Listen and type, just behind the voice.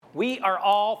we are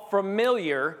all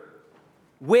familiar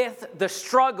with the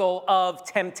struggle of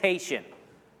temptation,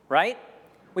 right?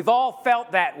 We've all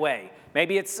felt that way.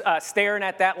 Maybe it's staring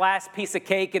at that last piece of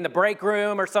cake in the break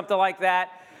room or something like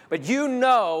that. But you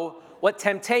know what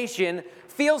temptation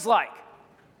feels like.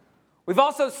 We've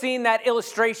also seen that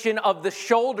illustration of the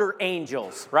shoulder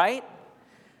angels, right?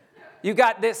 You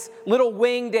got this little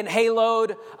winged and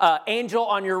haloed angel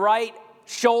on your right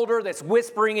shoulder that's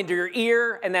whispering into your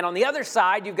ear. And then on the other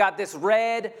side, you've got this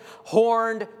red,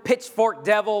 horned, pitchfork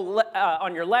devil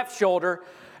on your left shoulder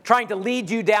trying to lead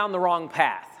you down the wrong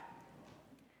path.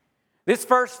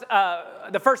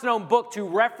 The first known book to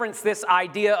reference this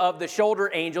idea of the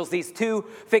shoulder angels, these two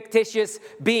fictitious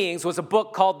beings, was a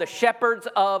book called The Shepherds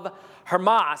of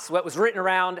Hermas, what was written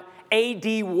around AD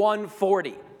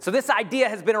 140. So this idea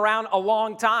has been around a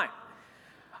long time.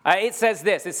 It says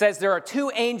this, it says there are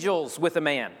two angels with a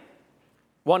man,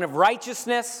 one of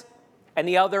righteousness and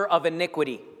the other of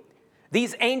iniquity.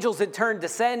 These angels in turn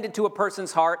descend into a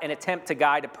person's heart and attempt to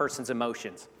guide a person's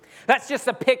emotions. That's just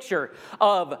a picture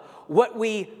of what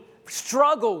we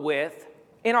struggle with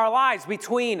in our lives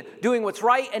between doing what's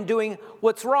right and doing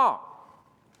what's wrong.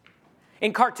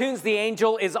 In cartoons, the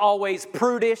angel is always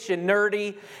prudish and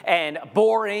nerdy and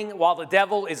boring, while the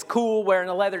devil is cool, wearing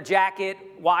a leather jacket,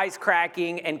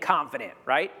 wisecracking, and confident,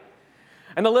 right?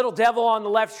 And the little devil on the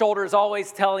left shoulder is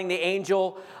always telling you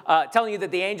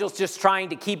that the angel's just trying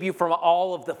to keep you from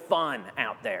all of the fun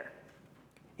out there.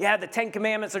 Yeah, the 10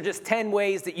 Commandments are just 10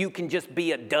 ways that you can just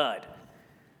be a dud.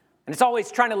 And it's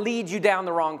always trying to lead you down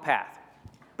the wrong path.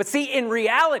 But see, in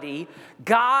reality,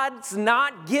 God's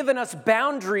not given us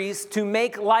boundaries to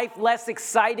make life less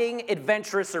exciting,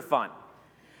 adventurous, or fun.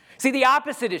 See, the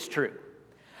opposite is true.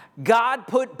 God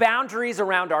put boundaries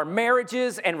around our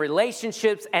marriages and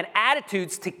relationships and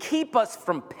attitudes to keep us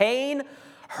from pain,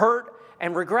 hurt,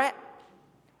 and regret.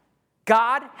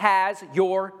 God has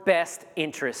your best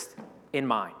interest in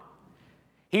mind.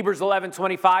 Hebrews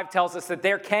 11:25 tells us that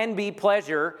there can be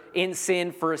pleasure in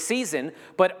sin for a season,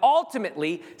 but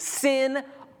ultimately, sin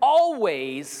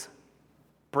always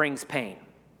brings pain.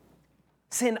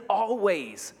 Sin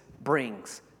always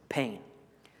brings pain.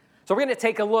 So we're going to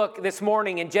take a look this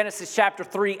morning in Genesis chapter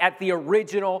 3 at the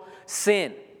original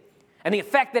sin and the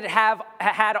effect that it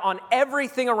had on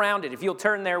everything around it. If you'll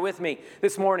turn there with me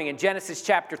this morning in Genesis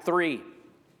chapter 3,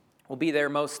 we'll be there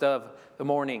most of the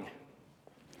morning.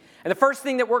 And the first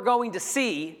thing that we're going to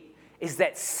see is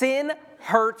that sin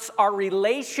hurts our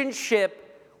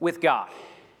relationship with God.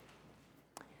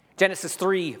 Genesis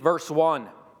 3, verse 1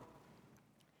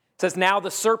 says, "Now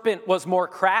the serpent was more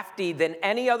crafty than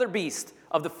any other beast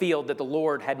of the field that the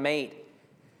Lord had made.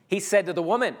 He said to the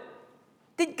woman,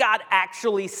 'Did God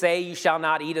actually say you shall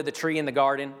not eat of the tree in the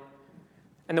garden?'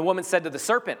 And the woman said to the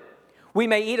serpent, 'We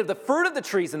may eat of the fruit of the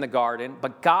trees in the garden,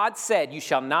 but God said you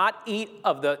shall not eat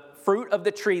of the fruit of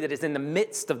the tree that is in the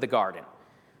midst of the garden.'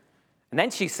 And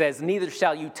then she says, 'Neither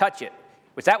shall you touch it,'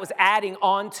 which that was adding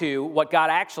on to what God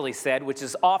actually said, which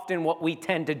is often what we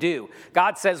tend to do.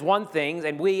 God says one thing,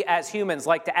 and we as humans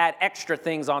like to add extra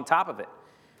things on top of it.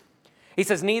 He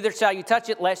says, 'Neither shall you touch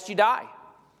it, lest you die.'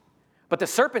 But the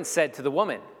serpent said to the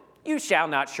woman, 'You shall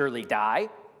not surely die.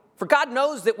 For God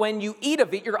knows that when you eat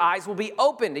of it, your eyes will be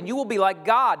opened, and you will be like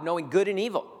God, knowing good and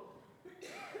evil.'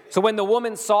 So when the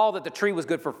woman saw that the tree was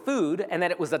good for food, and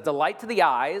that it was a delight to the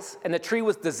eyes, and the tree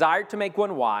was desired to make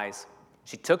one wise,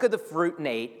 she took of the fruit and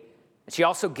ate. And she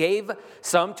also gave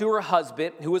some to her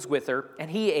husband who was with her,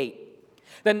 and he ate.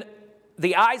 Then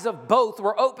the eyes of both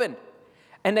were opened,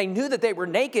 and they knew that they were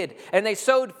naked, and they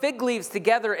sewed fig leaves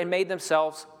together and made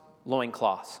themselves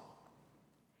loincloths.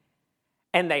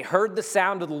 And they heard the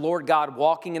sound of the Lord God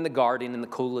walking in the garden in the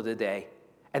cool of the day.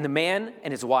 And the man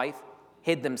and his wife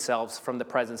hid themselves from the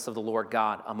presence of the Lord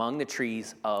God among the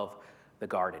trees of the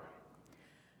garden."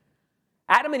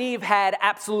 Adam and Eve had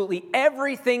absolutely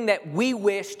everything that we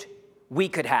wished we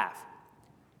could have.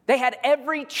 They had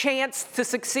every chance to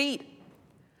succeed.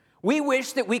 We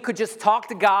wish that we could just talk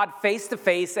to God face to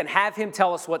face and have him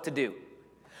tell us what to do.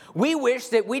 We wish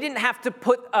that we didn't have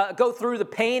to go through the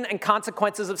pain and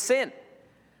consequences of sin.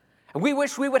 And we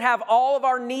wish we would have all of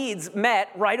our needs met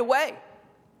right away.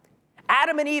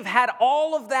 Adam and Eve had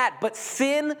all of that, but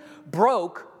sin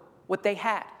broke what they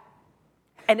had.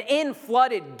 And in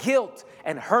flooded guilt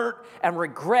and hurt and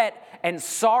regret and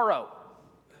sorrow.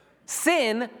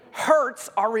 Sin hurts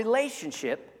our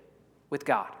relationship with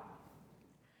God.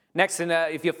 Next,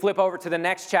 if you flip over to the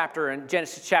next chapter in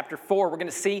Genesis chapter 4, we're going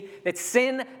to see that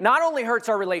sin not only hurts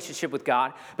our relationship with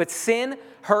God, but sin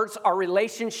hurts our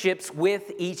relationships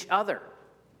with each other.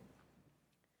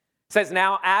 It says,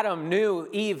 "Now Adam knew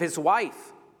Eve, his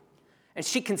wife, And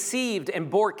she conceived and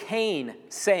bore Cain,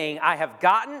 saying, I have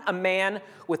gotten a man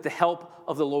with the help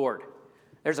of the Lord.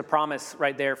 There's a promise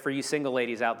right there for you single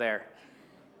ladies out there.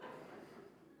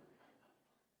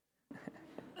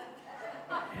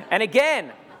 And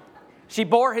again, she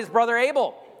bore his brother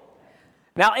Abel.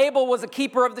 Now Abel was a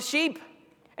keeper of the sheep,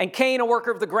 and Cain a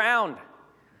worker of the ground.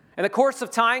 In the course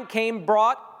of time, Cain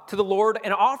brought to the Lord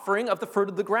an offering of the fruit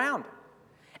of the ground.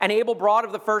 And Abel brought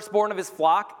of the firstborn of his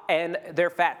flock and their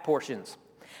fat portions.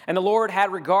 And the Lord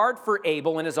had regard for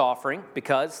Abel and his offering,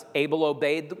 because Abel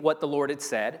obeyed what the Lord had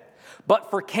said. But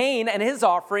for Cain and his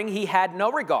offering, he had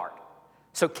no regard.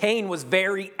 So Cain was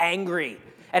very angry,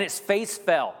 and his face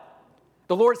fell.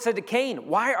 The Lord said to Cain,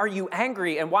 why are you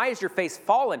angry, and why is your face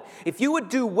fallen? If you would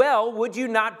do well, would you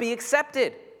not be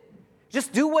accepted?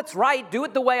 Just do what's right, do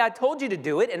it the way I told you to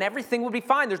do it, and everything will be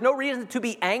fine. There's no reason to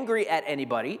be angry at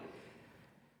anybody.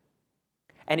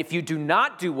 And if you do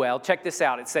not do well, check this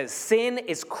out. It says, sin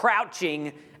is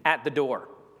crouching at the door.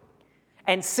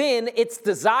 And sin, its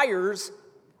desires,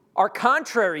 are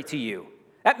contrary to you.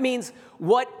 That means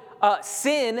what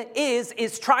sin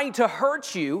is trying to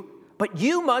hurt you, but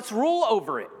you must rule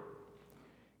over it.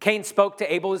 Cain spoke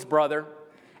to Abel, his brother,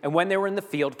 and when they were in the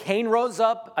field, Cain rose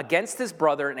up against his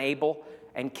brother and Abel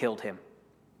and killed him.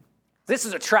 This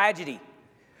is a tragedy.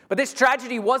 But this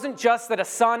tragedy wasn't just that a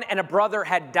son and a brother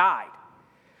had died.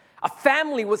 A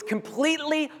family was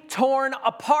completely torn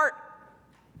apart.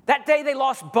 That day they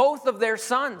lost both of their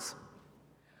sons.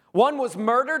 One was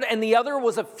murdered and the other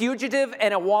was a fugitive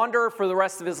and a wanderer for the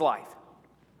rest of his life.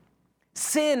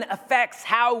 Sin affects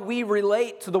how we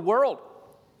relate to the world,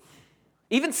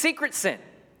 even secret sin.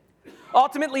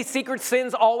 Ultimately, secret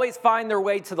sins always find their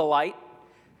way to the light.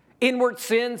 Inward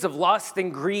sins of lust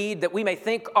and greed that we may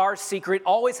think are secret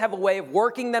always have a way of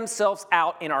working themselves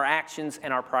out in our actions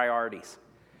and our priorities.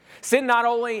 Sin not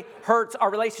only hurts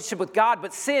our relationship with God,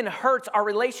 but sin hurts our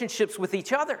relationships with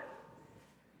each other.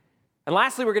 And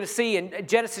lastly, we're going to see in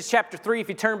Genesis chapter 3, if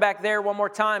you turn back there one more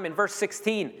time in verse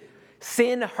 16,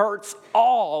 sin hurts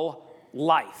all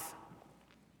life.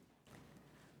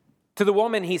 To the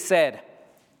woman he said,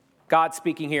 God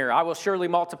speaking here, I will surely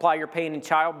multiply your pain in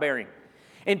childbearing.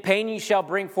 In pain you shall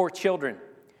bring forth children.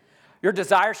 Your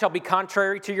desire shall be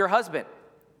contrary to your husband,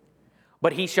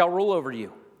 but he shall rule over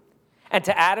you. And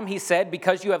to Adam he said,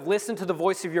 because you have listened to the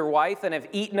voice of your wife and have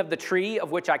eaten of the tree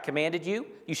of which I commanded you,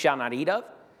 you shall not eat of.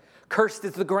 Cursed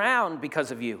is the ground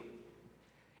because of you.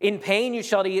 In pain you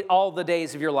shall eat all the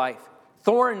days of your life.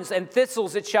 Thorns and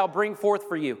thistles it shall bring forth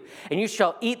for you, and you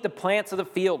shall eat the plants of the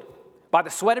field. By the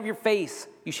sweat of your face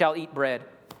you shall eat bread,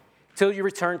 till you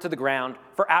return to the ground,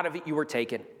 for out of it you were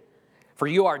taken. For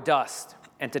you are dust,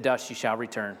 and to dust you shall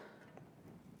return.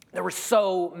 There were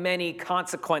so many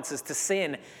consequences to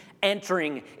sin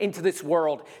entering into this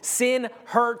world. Sin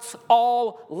hurts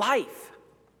all life.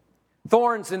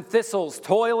 Thorns and thistles,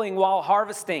 toiling while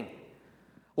harvesting.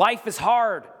 Life is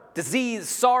hard. Disease,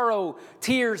 sorrow,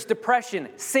 tears, depression.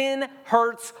 Sin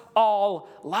hurts all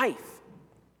life.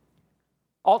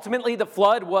 Ultimately, the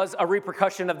flood was a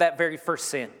repercussion of that very first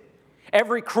sin.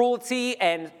 Every cruelty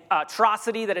and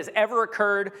atrocity that has ever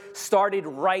occurred started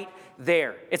right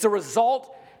there. It's a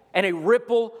result and a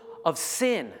ripple of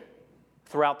sin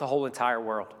throughout the whole entire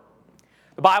world.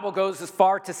 The Bible goes as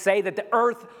far to say that the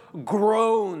earth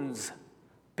groans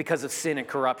because of sin and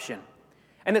corruption,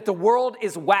 and that the world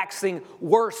is waxing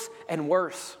worse and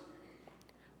worse.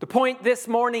 The point this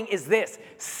morning is this: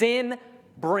 sin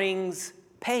brings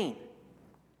pain.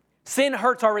 Sin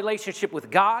hurts our relationship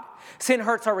with God, sin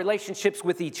hurts our relationships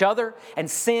with each other, and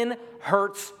sin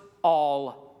hurts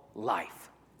all life.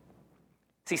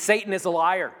 See, Satan is a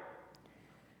liar,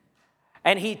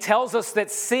 and he tells us that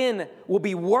sin will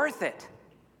be worth it.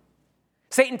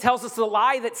 Satan tells us the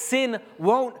lie that sin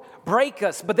won't break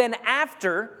us, but then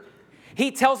after, he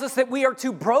tells us that we are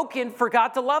too broken for God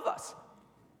to love us.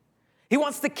 He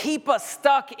wants to keep us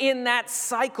stuck in that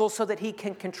cycle so that he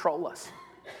can control us.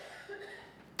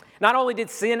 Not only did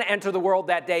sin enter the world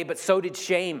that day, but so did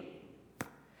shame.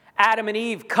 Adam and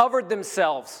Eve covered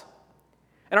themselves,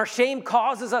 and our shame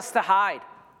causes us to hide.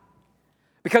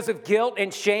 Because of guilt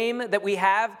and shame that we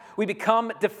have, we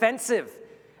become defensive,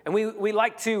 and we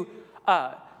like to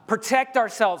protect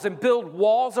ourselves and build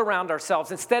walls around ourselves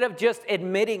instead of just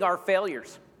admitting our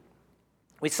failures.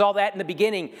 We saw that in the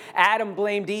beginning. Adam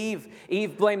blamed Eve.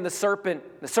 Eve blamed the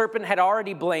serpent. The serpent had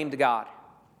already blamed God.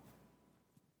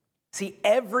 See,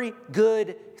 every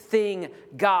good thing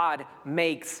God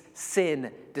makes,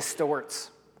 sin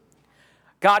distorts.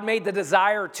 God made the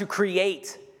desire to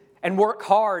create and work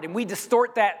hard, and we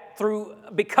distort that through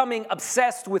becoming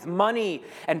obsessed with money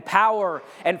and power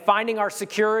and finding our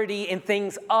security in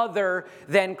things other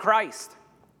than Christ.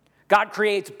 God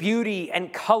creates beauty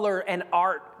and color and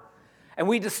art, and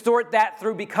we distort that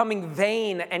through becoming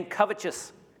vain and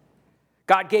covetous.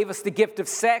 God gave us the gift of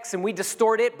sex, and we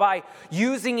distort it by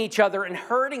using each other and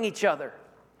hurting each other.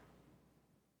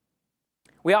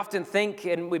 We often think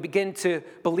and we begin to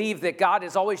believe that God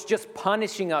is always just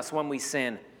punishing us when we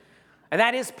sin. And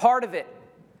that is part of it.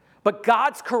 But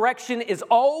God's correction is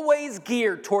always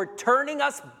geared toward turning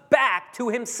us back to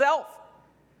himself.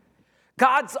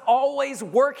 God's always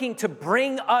working to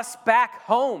bring us back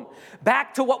home,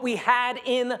 back to what we had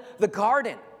in the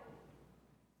garden.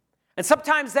 And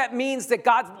sometimes that means that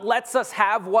God lets us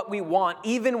have what we want,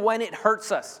 even when it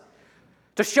hurts us,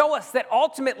 to show us that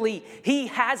ultimately he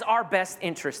has our best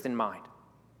interest in mind.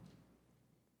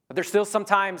 But there's still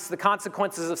sometimes the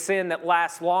consequences of sin that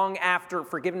last long after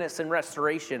forgiveness and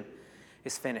restoration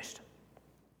is finished.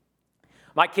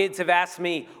 My kids have asked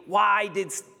me, why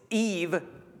did Eve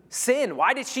sin?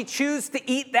 Why did she choose to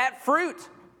eat that fruit?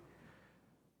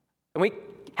 And we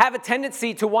have a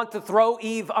tendency to want to throw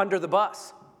Eve under the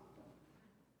bus.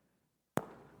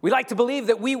 We like to believe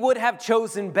that we would have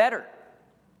chosen better.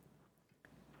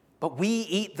 But we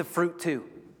eat the fruit too.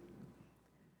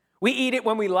 We eat it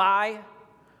when we lie,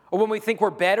 or when we think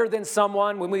we're better than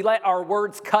someone, when we let our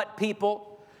words cut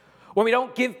people, when we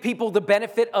don't give people the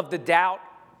benefit of the doubt,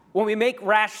 when we make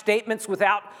rash statements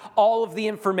without all of the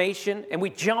information, and we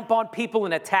jump on people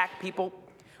and attack people,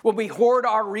 when we hoard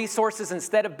our resources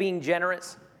instead of being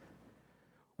generous.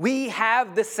 We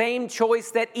have the same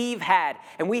choice that Eve had,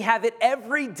 and we have it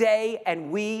every day,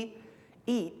 and we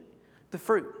eat the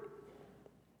fruit.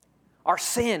 Our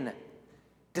sin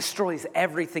destroys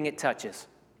everything it touches.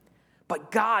 But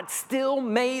God still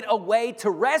made a way to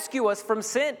rescue us from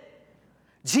sin.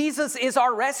 Jesus is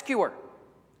our rescuer.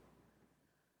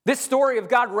 This story of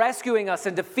God rescuing us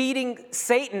and defeating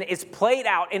Satan is played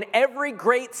out in every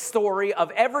great story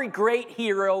of every great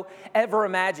hero ever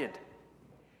imagined.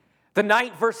 The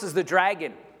knight versus the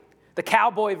dragon, the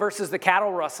cowboy versus the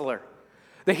cattle rustler,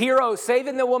 the hero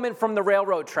saving the woman from the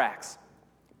railroad tracks,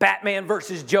 Batman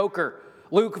versus Joker,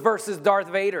 Luke versus Darth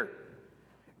Vader.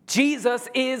 Jesus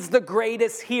is the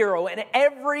greatest hero, and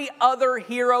every other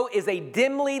hero is a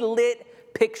dimly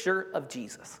lit picture of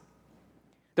Jesus.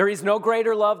 There is no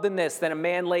greater love than this, than a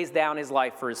man lays down his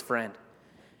life for his friend.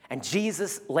 And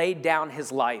Jesus laid down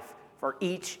his life for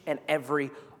each and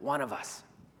every one of us.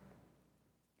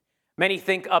 Many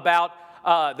think about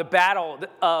the battle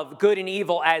of good and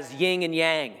evil as yin and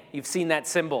yang. You've seen that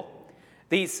symbol.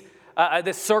 This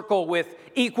circle with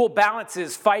equal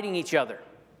balances fighting each other.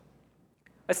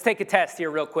 Let's take a test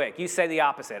here real quick. You say the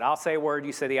opposite. I'll say a word,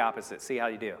 you say the opposite. See how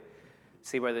you do.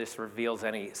 See whether this reveals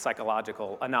any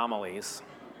psychological anomalies.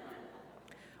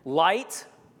 Light.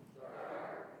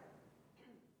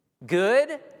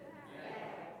 Good.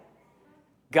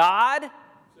 God.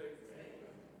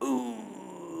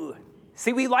 Ooh.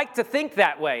 See, we like to think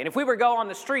that way. And if we were to go on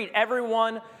the street,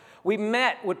 everyone we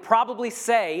met would probably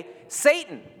say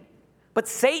Satan. But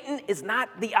Satan is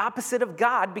not the opposite of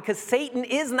God, because Satan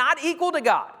is not equal to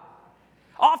God.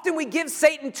 Often we give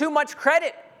Satan too much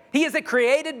credit. He is a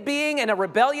created being and a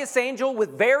rebellious angel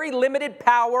with very limited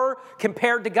power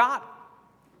compared to God.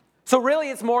 So really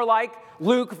it's more like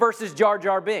Luke versus Jar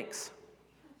Jar Binks.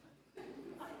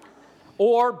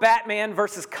 Or Batman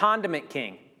versus Condiment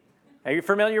King. Are you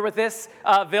familiar with this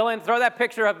villain? Throw that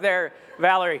picture up there,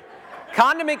 Valerie.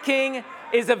 Condiment King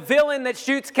is a villain that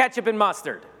shoots ketchup and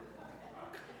mustard.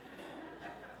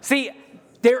 See,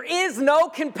 there is no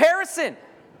comparison.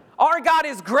 Our God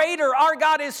is greater. Our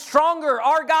God is stronger.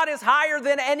 Our God is higher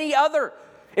than any other.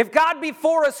 If God be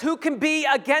for us, who can be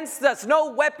against us?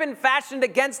 No weapon fashioned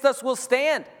against us will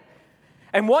stand.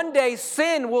 And one day,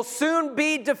 sin will soon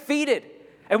be defeated,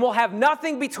 and we'll have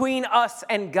nothing between us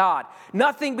and God,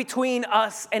 nothing between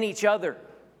us and each other.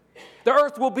 The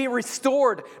earth will be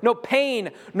restored. No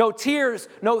pain, no tears,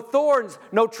 no thorns,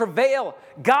 no travail.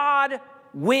 God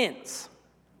wins.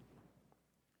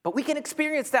 But we can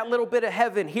experience that little bit of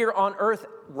heaven here on earth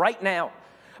right now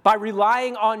by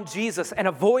relying on Jesus and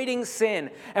avoiding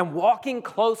sin and walking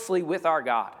closely with our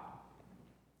God.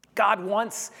 God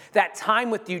wants that time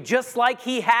with you just like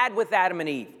he had with Adam and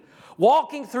Eve,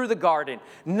 walking through the garden,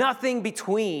 nothing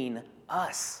between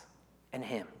us and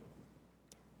him.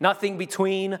 Nothing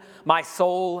between my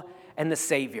soul and the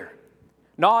Savior.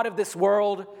 Not of this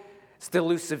world, it's the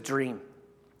elusive dream.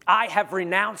 I have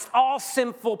renounced all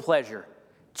sinful pleasure.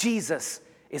 Jesus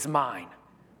is mine.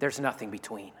 There's nothing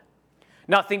between.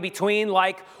 Nothing between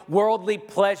like worldly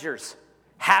pleasures,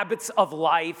 habits of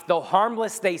life, though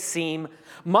harmless they seem,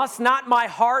 must not my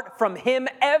heart from him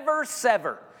ever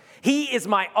sever. He is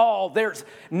my all. There's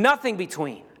nothing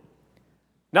between.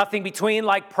 Nothing between,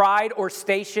 like pride or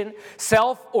station,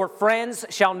 self or friends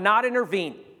shall not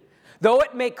intervene. Though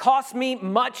it may cost me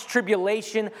much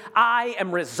tribulation, I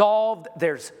am resolved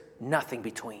there's nothing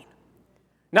between.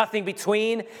 Nothing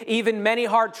between, even many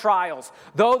hard trials,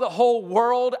 though the whole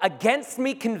world against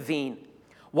me convene.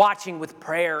 Watching with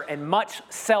prayer and much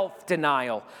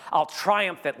self-denial, I'll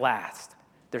triumph at last.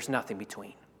 There's nothing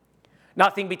between.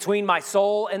 Nothing between my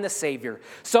soul and the Savior,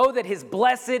 so that his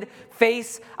blessed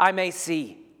face I may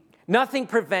see. Nothing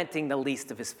preventing the least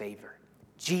of his favor.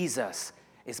 Jesus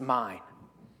is mine.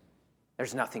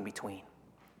 There's nothing between.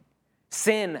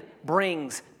 Sin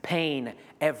brings pain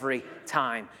every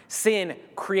time. Sin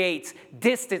creates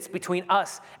distance between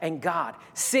us and God.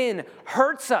 Sin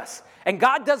hurts us, and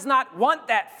God does not want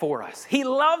that for us. He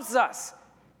loves us.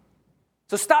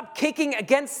 So stop kicking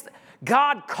against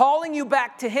God calling you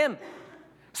back to him.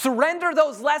 Surrender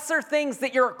those lesser things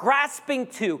that you're grasping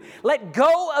to. Let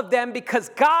go of them because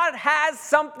God has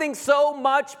something so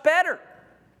much better.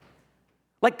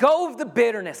 Let go of the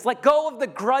bitterness. Let go of the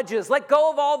grudges. Let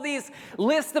go of all these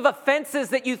lists of offenses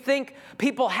that you think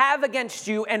people have against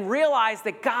you and realize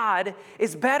that God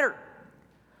is better.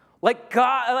 Let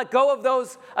go of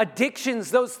those addictions,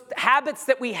 those habits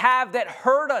that we have that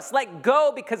hurt us. Let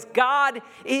go because God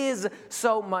is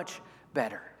so much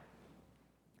better.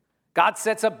 God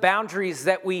sets up boundaries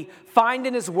that we find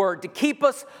in his word to keep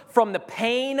us from the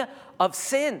pain of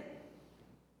sin.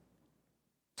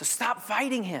 So stop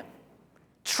fighting him.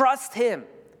 Trust him.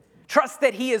 Trust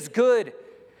that he is good.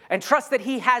 And trust that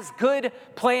he has good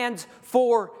plans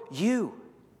for you.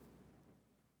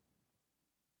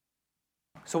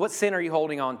 So what sin are you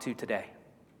holding on to today?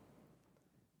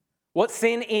 What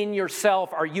sin in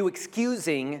yourself are you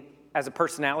excusing as a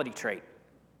personality trait?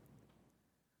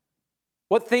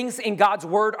 What things in God's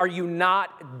word are you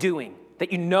not doing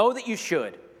that you know that you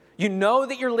should? You know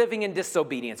that you're living in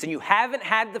disobedience and you haven't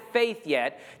had the faith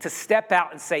yet to step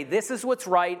out and say, this is what's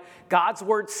right, God's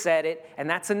word said it, and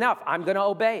that's enough. I'm going to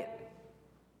obey it.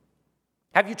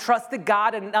 Have you trusted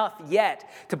God enough yet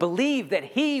to believe that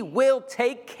he will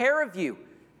take care of you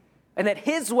and that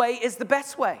his way is the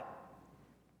best way?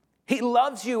 He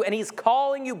loves you and he's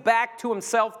calling you back to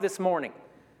himself this morning.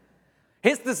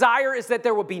 His desire is that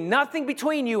there will be nothing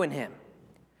between you and him.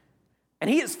 And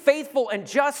he is faithful and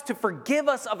just to forgive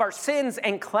us of our sins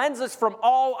and cleanse us from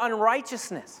all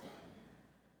unrighteousness.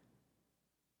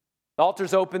 The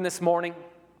altar's open this morning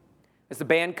as the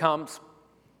band comes.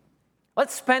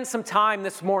 Let's spend some time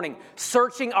this morning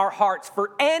searching our hearts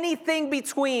for anything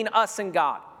between us and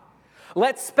God.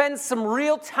 Let's spend some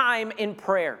real time in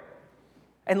prayer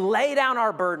and lay down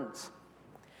our burdens.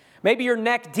 Maybe you're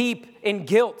neck deep in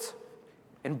guilt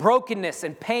and brokenness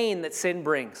and pain that sin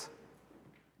brings.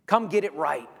 Come get it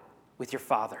right with your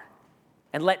Father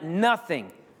and let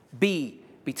nothing be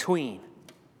between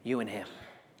you and him.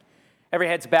 Every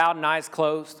head's bowed and eyes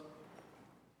closed.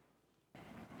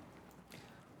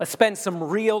 Let's spend some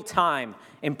real time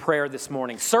in prayer this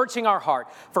morning, searching our heart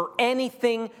for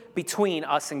anything between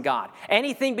us and God,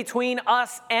 anything between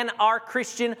us and our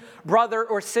Christian brother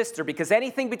or sister, because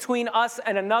anything between us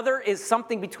and another is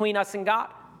something between us and God.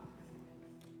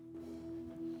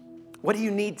 What do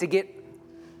you need to get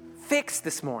fixed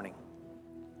this morning?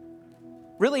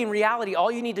 Really, in reality,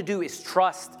 all you need to do is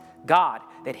trust God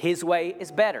that his way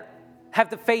is better. Have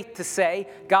the faith to say,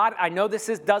 God, I know this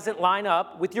doesn't line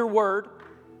up with your word,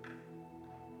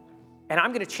 and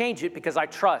I'm going to change it because I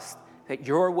trust that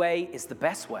your way is the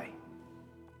best way.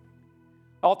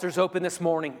 Altar's open this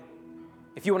morning.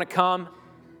 If you want to come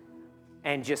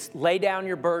and just lay down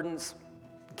your burdens,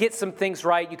 get some things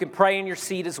right, you can pray in your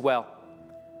seat as well.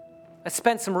 Let's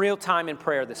spend some real time in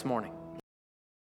prayer this morning.